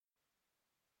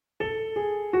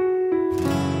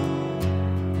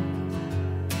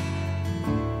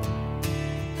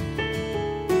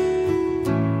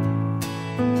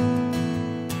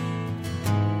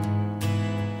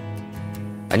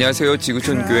안녕하세요.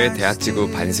 지구촌교회 대학지구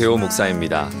반세호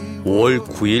목사입니다. 5월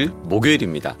 9일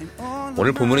목요일입니다.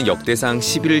 오늘 본문은 역대상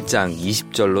 11장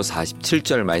 20절로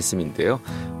 47절 말씀인데요.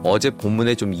 어제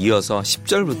본문에 좀 이어서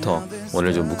 10절부터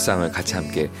오늘 좀 묵상을 같이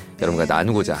함께 여러분과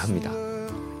나누고자 합니다.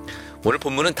 오늘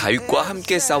본문은 다윗과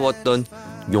함께 싸웠던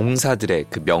용사들의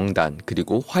그 명단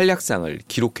그리고 활약상을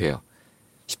기록해요.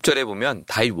 10절에 보면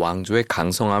다윗 왕조의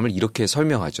강성함을 이렇게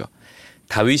설명하죠.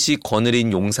 다윗이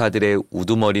거느린 용사들의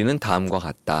우두머리는 다음과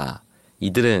같다.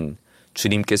 이들은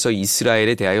주님께서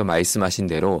이스라엘에 대하여 말씀하신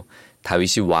대로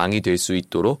다윗이 왕이 될 수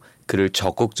있도록 그를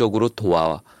적극적으로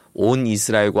도와 온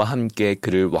이스라엘과 함께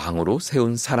그를 왕으로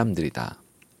세운 사람들이다.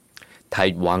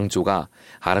 다윗 왕조가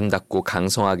아름답고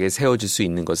강성하게 세워질 수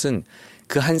있는 것은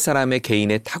그 한 사람의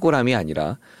개인의 탁월함이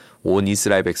아니라 온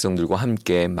이스라엘 백성들과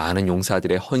함께 많은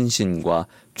용사들의 헌신과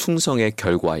충성의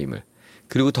결과임을,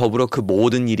 그리고 더불어 그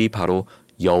모든 일이 바로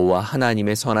여호와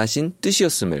하나님의 선하신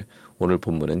뜻이었음을 오늘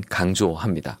본문은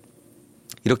강조합니다.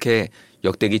 이렇게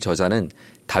역대기 저자는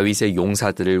다윗의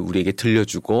용사들을 우리에게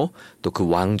들려주고 또 그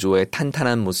왕조의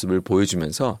탄탄한 모습을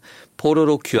보여주면서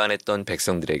포로로 귀환했던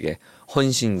백성들에게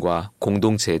헌신과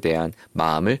공동체에 대한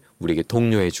마음을 우리에게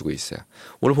독려해주고 있어요.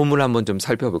 오늘 본문을 한번 좀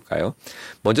살펴볼까요?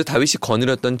 먼저 다윗이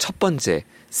거느렸던 첫 번째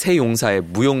세 용사의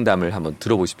무용담을 한번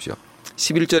들어보십시오.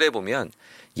 11절에 보면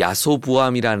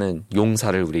야소부암이라는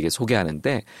용사를 우리에게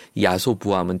소개하는데, 이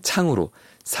야소부암은 창으로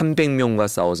 300명과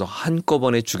싸워서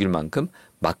한꺼번에 죽일 만큼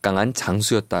막강한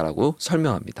장수였다라고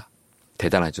설명합니다.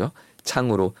 대단하죠?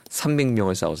 창으로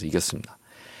 300명을 싸워서 이겼습니다.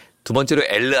 두 번째로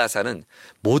엘르아사는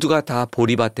모두가 다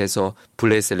보리밭에서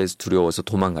블레셋에서 두려워서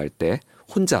도망갈 때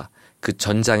혼자 그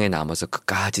전장에 남아서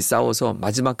끝까지 싸워서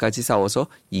마지막까지 싸워서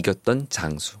이겼던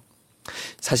장수.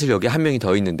 사실 여기 한 명이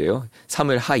더 있는데요.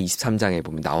 사무엘 하 23장에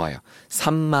보면 나와요.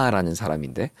 삼마라는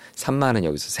사람인데 삼마는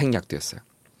여기서 생략되었어요.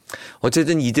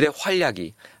 어쨌든 이들의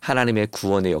활약이 하나님의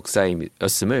구원의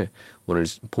역사였음을 오늘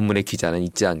본문의 기자는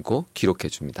잊지 않고 기록해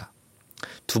줍니다.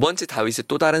 두 번째 다윗의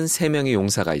또 다른 세 명의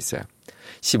용사가 있어요.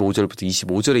 15절부터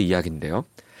 25절의 이야기인데요.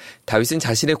 다윗은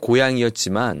자신의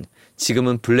고향이었지만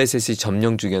지금은 블레셋이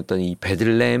점령 중이었던 이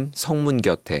베들레헴 성문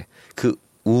곁에 그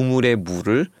우물의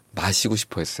물을 마시고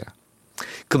싶어 했어요.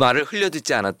 그 말을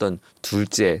흘려듣지 않았던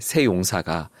둘째 세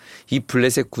용사가 이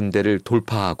블레셋 군대를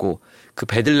돌파하고 그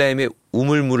베들레헴의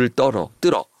우물물을 뚫어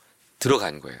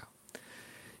들어간 거예요.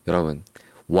 여러분,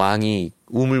 왕이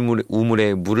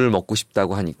우물의 물을 먹고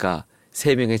싶다고 하니까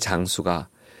세 명의 장수가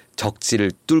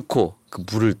적지를 뚫고 그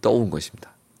물을 떠온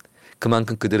것입니다.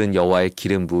 그만큼 그들은 여호와의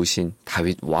기름 부으신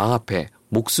다윗 왕 앞에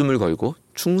목숨을 걸고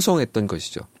충성했던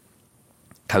것이죠.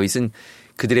 다윗은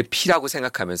그들의 피라고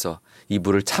생각하면서 이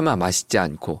물을 차마 마시지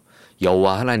않고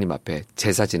여호와 하나님 앞에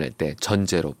제사 지낼 때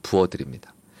전제로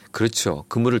부어드립니다. 그렇죠.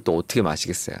 그 물을 또 어떻게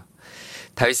마시겠어요.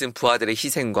 다윗은 부하들의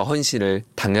희생과 헌신을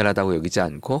당연하다고 여기지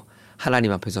않고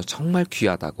하나님 앞에서 정말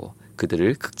귀하다고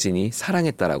그들을 극진히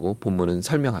사랑했다라고 본문은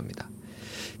설명합니다.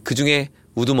 그 중에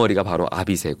우두머리가 바로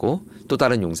아비새고 또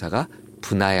다른 용사가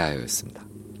브나야였습니다.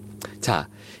 자,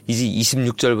 이제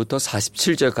 26절부터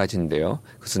 47절까지인데요.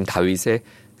 그것은 다윗의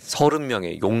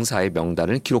 30명의 용사의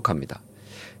명단을 기록합니다.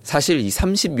 사실 이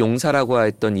 30용사라고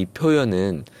했던 이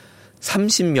표현은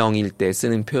 30명일 때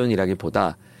쓰는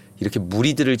표현이라기보다 이렇게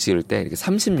무리들을 지을 때 이렇게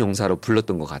 30용사로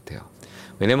불렀던 것 같아요.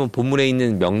 왜냐하면 본문에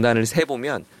있는 명단을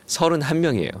세보면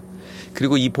 31명이에요.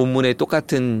 그리고 이 본문에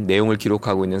똑같은 내용을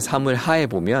기록하고 있는 사무엘 하에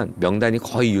보면 명단이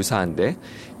거의 유사한데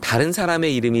다른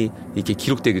사람의 이름이 이렇게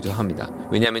기록되기도 합니다.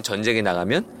 왜냐하면 전쟁에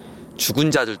나가면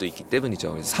죽은 자들도 있기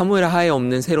때문이죠. 사무엘 하에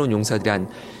없는 새로운 용사들이 한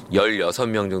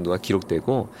 16명 정도가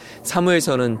기록되고,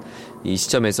 사무엘서는 이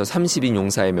시점에서 30인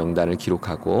용사의 명단을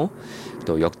기록하고,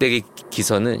 또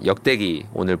역대기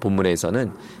오늘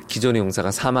본문에서는 기존의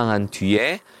용사가 사망한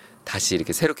뒤에 다시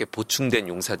이렇게 새롭게 보충된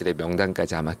용사들의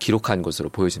명단까지 아마 기록한 것으로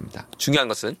보여집니다. 중요한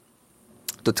것은,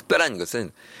 또 특별한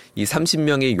것은 이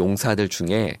 30명의 용사들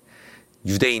중에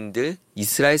유대인들,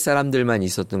 이스라엘 사람들만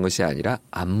있었던 것이 아니라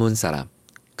암몬 사람,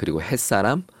 그리고 헷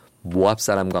사람, 모압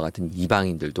사람과 같은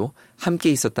이방인들도 함께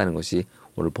있었다는 것이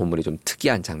오늘 본문이 좀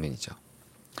특이한 장면이죠.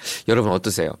 여러분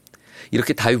어떠세요?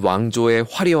 이렇게 다윗 왕조의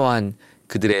화려한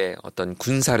그들의 어떤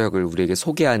군사력을 우리에게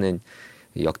소개하는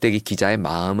역대기 기자의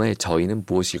마음의 저희는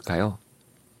무엇일까요?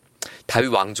 다윗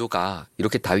왕조가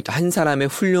이렇게 다윗 한 사람의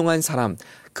훌륭한 사람,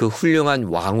 그 훌륭한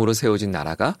왕으로 세워진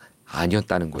나라가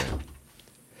아니었다는 거예요.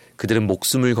 그들은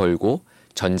목숨을 걸고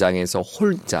전장에서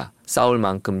혼자 싸울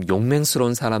만큼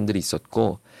용맹스러운 사람들이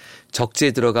있었고,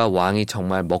 적지에 들어가 왕이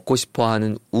정말 먹고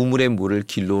싶어하는 우물의 물을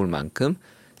길러올 만큼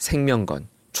생명건,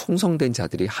 충성된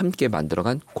자들이 함께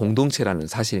만들어간 공동체라는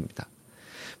사실입니다.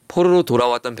 포로로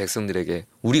돌아왔던 백성들에게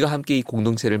우리가 함께 이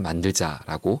공동체를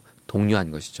만들자라고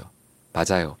독려한 것이죠.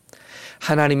 맞아요.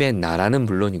 하나님의 나라는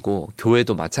물론이고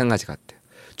교회도 마찬가지 같아요.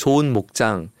 좋은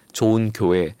목장, 좋은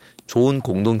교회, 좋은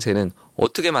공동체는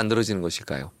어떻게 만들어지는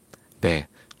것일까요? 네,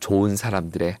 좋은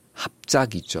사람들의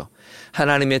합작이죠.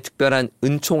 하나님의 특별한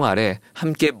은총 아래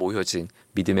함께 모여진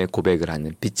믿음의 고백을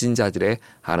하는 빚진 자들의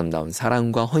아름다운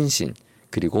사랑과 헌신,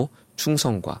 그리고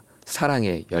충성과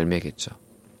사랑의 열매겠죠.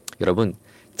 여러분,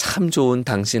 참 좋은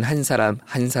당신 한 사람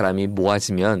한 사람이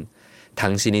모아지면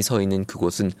당신이 서 있는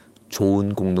그곳은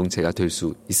좋은 공동체가 될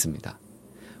수 있습니다.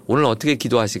 오늘 어떻게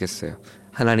기도하시겠어요?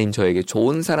 하나님, 저에게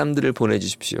좋은 사람들을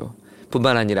보내주십시오.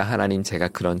 뿐만 아니라 하나님, 제가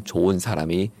그런 좋은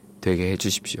사람이 되게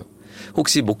해주십시오.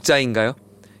 혹시 목자인가요?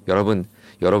 여러분,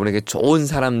 여러분에게 좋은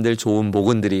사람들, 좋은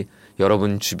목원들이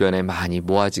여러분 주변에 많이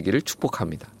모아지기를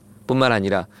축복합니다. 뿐만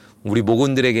아니라 우리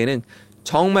목원들에게는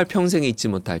정말 평생에 잊지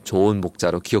못할 좋은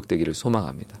목자로 기억되기를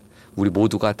소망합니다. 우리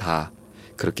모두가 다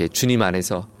그렇게 주님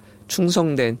안에서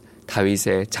충성된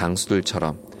다윗의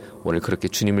장수들처럼 오늘 그렇게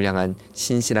주님을 향한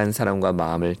신실한 사랑과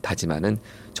마음을 다짐하는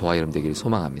저와 여러분 되기를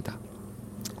소망합니다.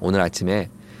 오늘 아침에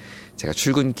제가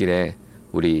출근길에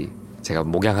제가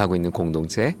목양하고 있는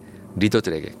공동체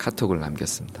리더들에게 카톡을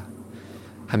남겼습니다.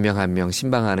 한 명 한 명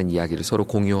신방하는 이야기를 서로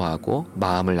공유하고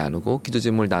마음을 나누고 기도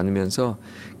제목을 나누면서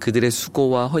그들의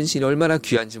수고와 헌신이 얼마나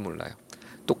귀한지 몰라요.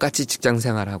 똑같이 직장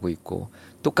생활하고 있고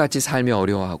똑같이 삶이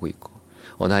어려워하고 있고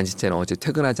어느 한 지체는 어제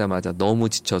퇴근하자마자 너무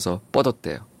지쳐서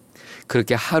뻗었대요.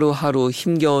 그렇게 하루하루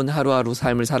힘겨운 하루하루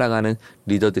삶을 살아가는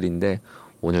리더들인데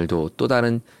오늘도 또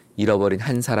다른 잃어버린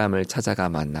한 사람을 찾아가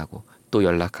만나고 또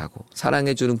연락하고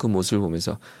사랑해주는 그 모습을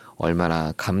보면서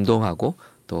얼마나 감동하고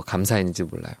또 감사했는지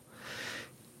몰라요.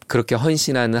 그렇게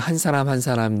헌신하는 한 사람 한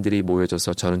사람들이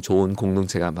모여져서 저는 좋은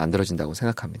공동체가 만들어진다고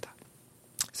생각합니다.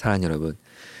 사랑하는 여러분,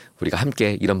 우리가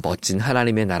함께 이런 멋진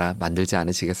하나님의 나라 만들지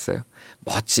않으시겠어요?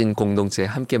 멋진 공동체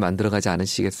함께 만들어가지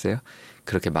않으시겠어요?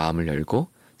 그렇게 마음을 열고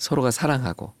서로가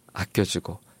사랑하고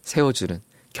아껴주고 세워주는,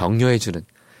 격려해주는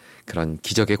그런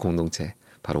기적의 공동체,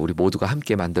 바로 우리 모두가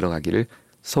함께 만들어가기를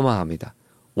소망합니다.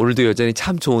 오늘도 여전히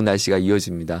참 좋은 날씨가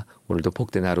이어집니다. 오늘도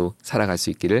복된 하루 살아갈 수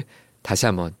있기를 다시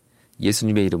한번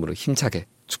예수님의 이름으로 힘차게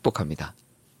축복합니다.